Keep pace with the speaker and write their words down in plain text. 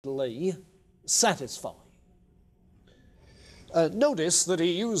satisfying. Notice that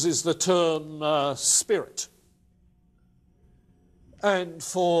he uses the term spirit. And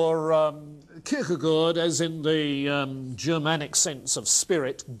for Kierkegaard, as in the Germanic sense of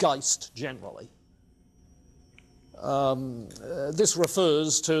spirit, Geist generally, this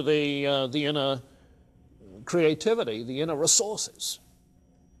refers to the inner creativity, the inner resources,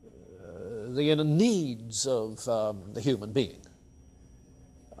 the inner needs of the human being.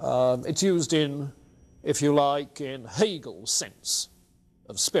 It's used in, if you like, in Hegel's sense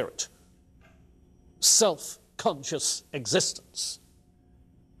of spirit, self-conscious existence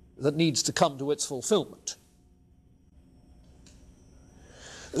that needs to come to its fulfillment.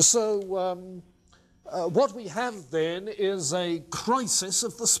 So what we have then is a crisis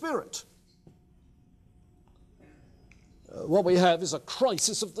of the spirit. What we have is a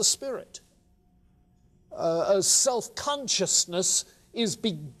crisis of the spirit. As self-consciousness is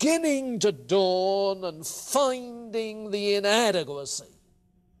beginning to dawn and finding the inadequacy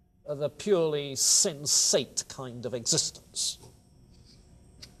of a purely sensate kind of existence.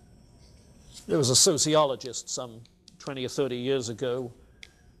 There was a sociologist some 20 or 30 years ago,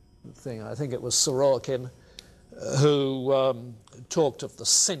 I think it was Sorokin, who talked of the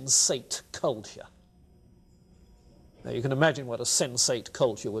sensate culture. Now you can imagine what a sensate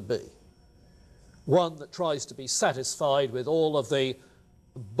culture would be. One that tries to be satisfied with all of the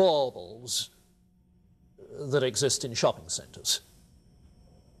baubles that exist in shopping centres.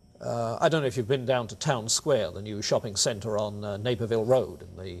 I don't know if you've been down to Town Square, the new shopping centre on Naperville Road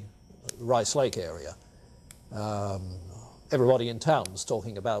in the Rice Lake area. Everybody in town's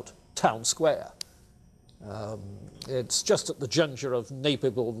talking about Town Square. It's just at the juncture of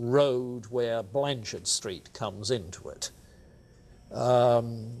Naperville Road where Blanchard Street comes into it.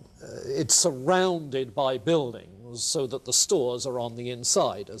 It's surrounded by buildings so that the stores are on the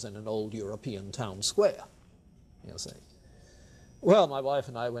inside, as in an old European town square, you see. Well, my wife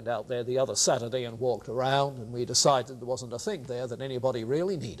and I went out there the other Saturday and walked around, and we decided there wasn't a thing there that anybody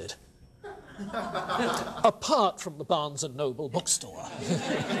really needed. Apart from the Barnes & Noble bookstore.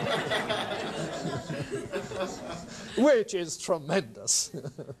 Which is tremendous.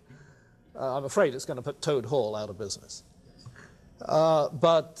 I'm afraid it's going to put Toad Hall out of business.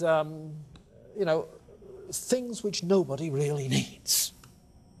 You know, things which nobody really needs.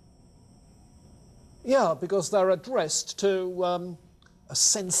 Yeah, because they're addressed to a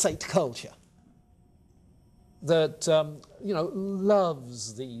sensate culture that, you know,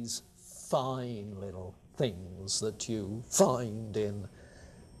 loves these fine little things that you find in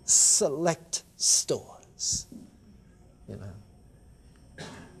select stores, you know.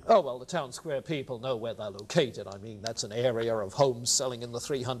 Oh, well, the town square people know where they're located. I mean, that's an area of homes selling in the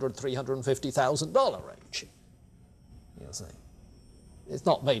 $300,000, $350,000 range. You see. It's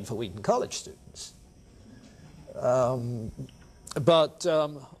not made for Wheaton College students. All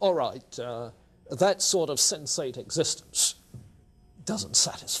right, that sort of sensate existence doesn't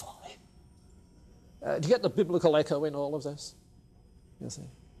satisfy. Do you get the biblical echo in all of this? You see.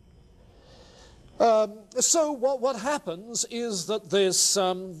 So what happens is that this,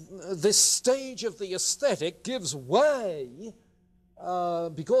 this stage of the aesthetic gives way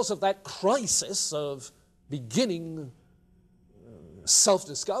because of that crisis of beginning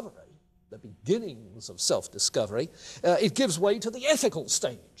self-discovery, the beginnings of self-discovery. It gives way to the ethical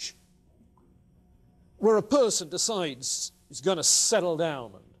stage, where a person decides he's going to settle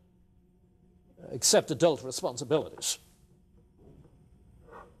down and accept adult responsibilities.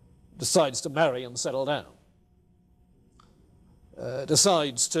 Decides to marry and settle down.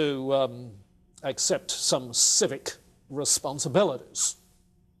 Decides to accept some civic responsibilities.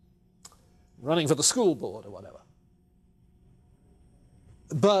 Running for the school board or whatever.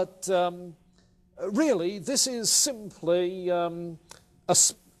 But really, this is simply a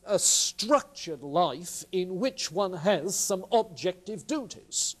structured life in which one has some objective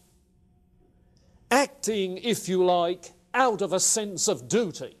duties. Acting, if you like, out of a sense of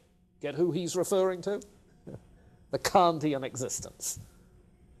duty. Get who he's referring to? The Kantian existence.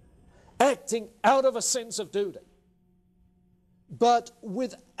 Acting out of a sense of duty, but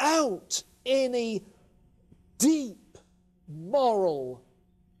without any deep moral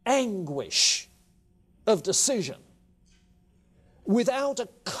anguish of decision, without a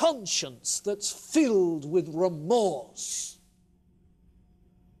conscience that's filled with remorse.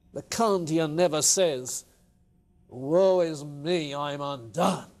 The Kantian never says, woe is me, I'm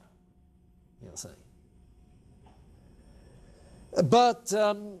undone. You see. But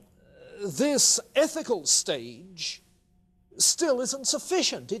this ethical stage still isn't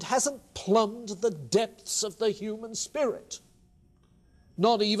sufficient. It hasn't plumbed the depths of the human spirit.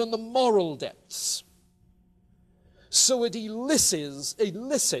 not even the moral depths. So it elicits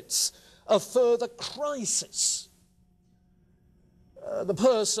a further crisis. The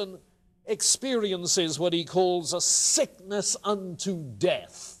person experiences what he calls a sickness unto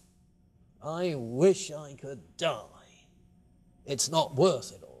death. I wish I could die. It's not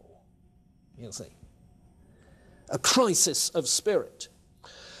worth it all, you see. A crisis of spirit.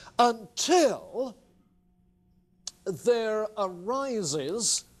 Until there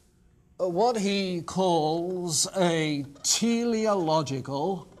arises what he calls a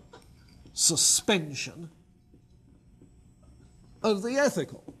teleological suspension of the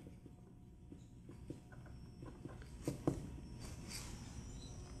ethical.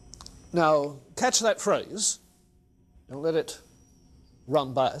 Now, catch that phrase. Don't let it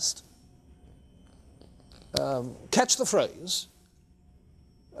run past. Catch the phrase.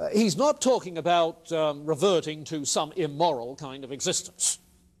 He's not talking about reverting to some immoral kind of existence.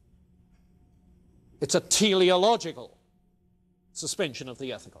 It's a teleological suspension of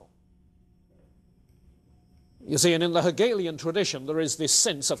the ethical. You see, and in the Hegelian tradition, there is this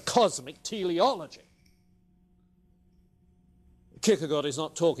sense of cosmic teleology. Kierkegaard is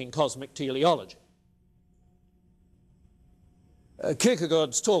not talking cosmic teleology.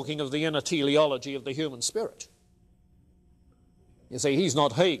 Kierkegaard's talking of the inner teleology of the human spirit. You see, he's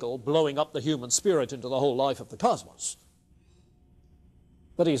not Hegel blowing up the human spirit into the whole life of the cosmos.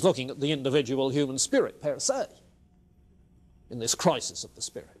 But he's looking at the individual human spirit per se in this crisis of the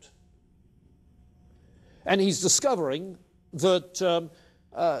spirit. And he's discovering that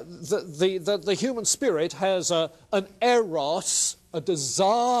the human spirit has an eros, a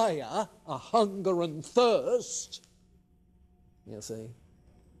desire, a hunger and thirst. You see,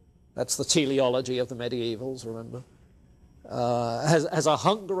 that's the teleology of the medievals, remember? Has a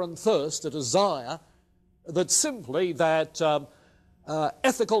hunger and thirst, a desire, that simply that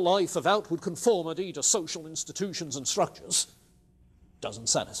ethical life of outward conformity to social institutions and structures doesn't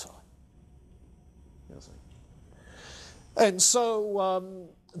satisfy. You see. And so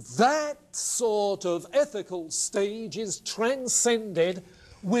that sort of ethical stage is transcended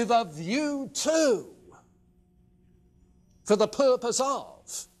with a view to, for the purpose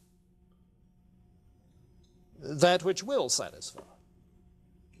of, that which will satisfy.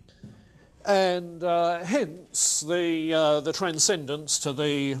 And hence the transcendence to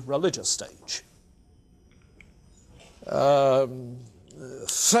the religious stage.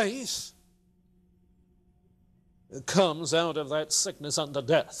 Faith comes out of that sickness unto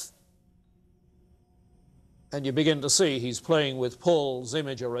death. And you begin to see he's playing with Paul's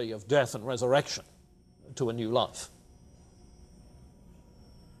imagery of death and resurrection to a new life.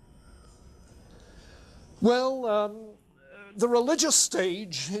 Well, the religious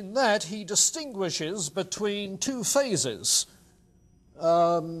stage, in that he distinguishes between two phases,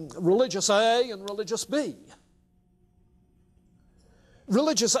 religious A and religious B.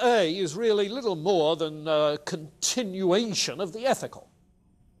 Religious A is really little more than a continuation of the ethical.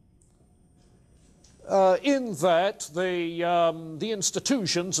 In that the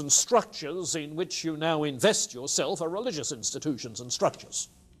institutions and structures in which you now invest yourself are religious institutions and structures.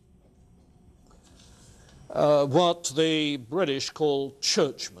 What the British call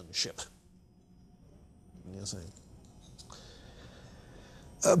churchmanship. You see.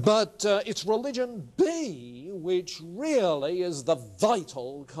 But it's religion B which really is the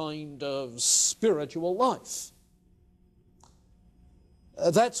vital kind of spiritual life.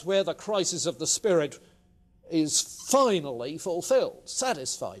 That's where the crisis of the spirit is finally fulfilled,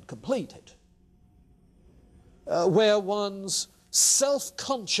 satisfied, completed. Where one's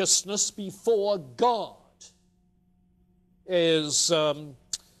self-consciousness before God is to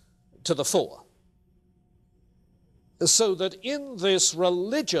the fore. So that in this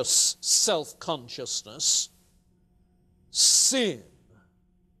religious self-consciousness, sin,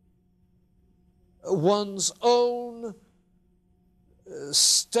 one's own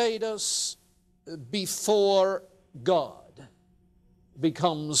status before God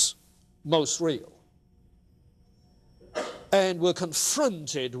becomes most real. And we're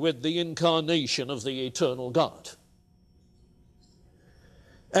confronted with the incarnation of the eternal God.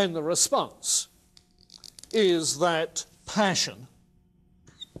 And the response is that passion,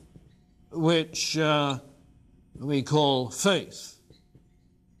 which we call faith,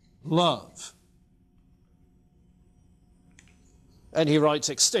 love. And he writes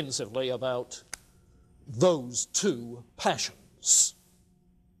extensively about those two passions.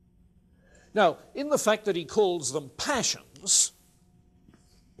 Now, in the fact that he calls them passions,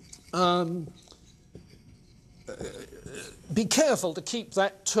 be careful to keep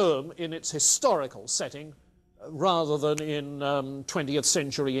that term in its historical setting rather than in 20th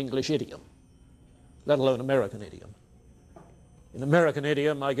century English idiom, let alone American idiom. In American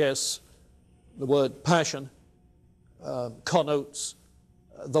idiom, I guess, the word passion connotes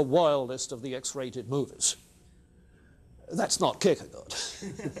the wildest of the X-rated movies. That's not Kierkegaard.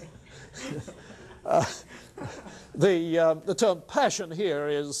 The term passion here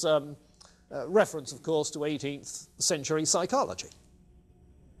is reference, of course, to 18th century psychology,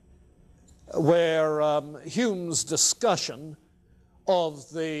 where Hume's discussion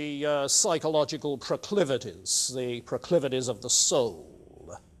of the psychological proclivities, the proclivities of the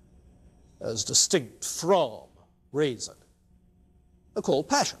soul, as distinct from reason, are called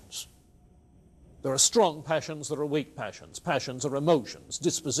passions. There are strong passions, there are weak passions. Passions are emotions,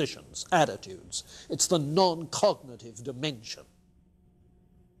 dispositions, attitudes. It's the non-cognitive dimension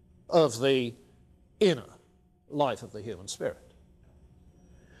of the inner life of the human spirit.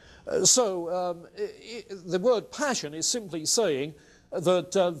 So the word passion is simply saying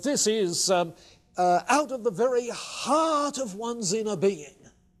that this is out of the very heart of one's inner being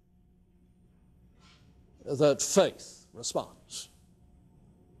that faith responds,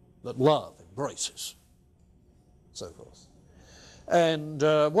 that love embraces, so forth. And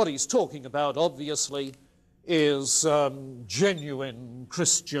what he's talking about, obviously, is genuine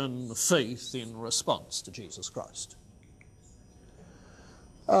Christian faith in response to Jesus Christ.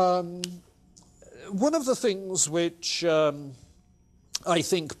 One of the things which I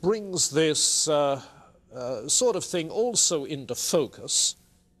think brings this sort of thing also into focus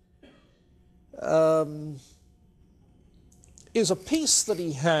is a piece that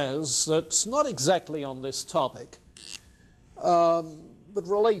he has that's not exactly on this topic, but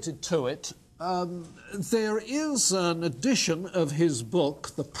related to it. There is an edition of his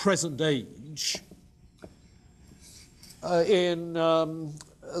book, The Present Age, in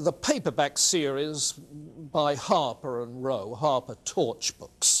the paperback series by Harper and Row, Harper Torch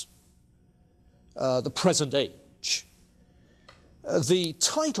Books, The Present Age. The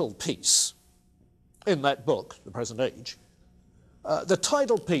title piece in that book, The Present Age, the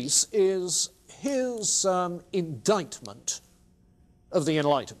title piece is his indictment of the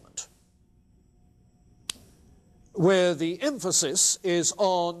Enlightenment, where the emphasis is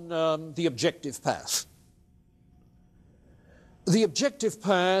on the objective path. The objective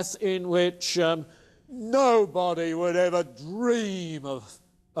path in which nobody would ever dream of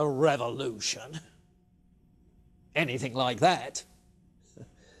a revolution, anything like that.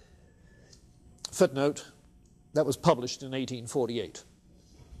 Footnote, that was published in 1848.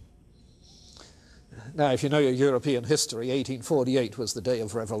 Now, if you know your European history, 1848 was the day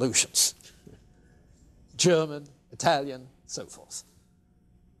of revolutions. German, Italian, so forth.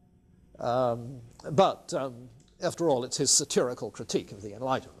 But after all, it's his satirical critique of the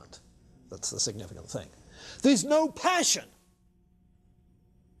Enlightenment that's the significant thing. There's no passion.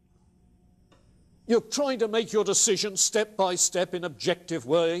 You're trying to make your decisions step by step in objective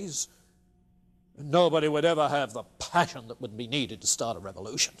ways. Nobody would ever have the passion that would be needed to start a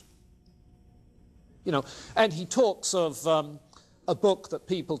revolution. You know, and he talks of a book that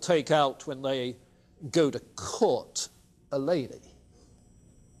people take out when they go to court a lady.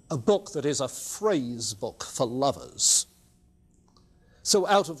 A book that is a phrase book for lovers. So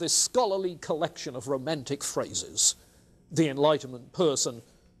out of this scholarly collection of romantic phrases, the Enlightenment person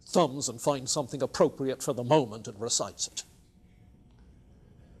thumbs and finds something appropriate for the moment and recites it.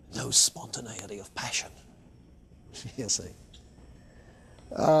 No spontaneity of passion, you see.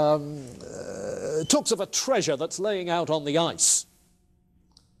 Talks of a treasure that's laying out on the ice,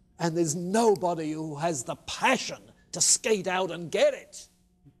 and there's nobody who has the passion to skate out and get it.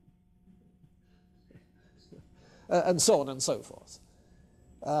 And so on and so forth.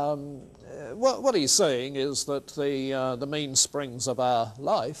 What he's saying is that the mainsprings of our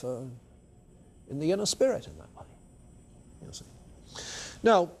life are in the inner spirit in that way. You see.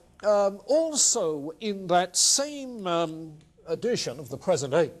 Now, also in that same edition of The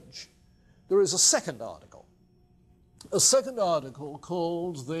Present Age, there is a second article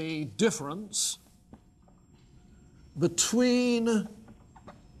called The Difference Between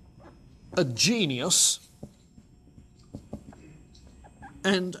a Genius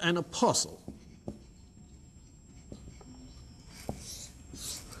and an Apostle.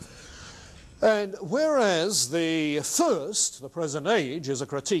 And whereas the first, The Present Age, is a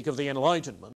critique of the Enlightenment,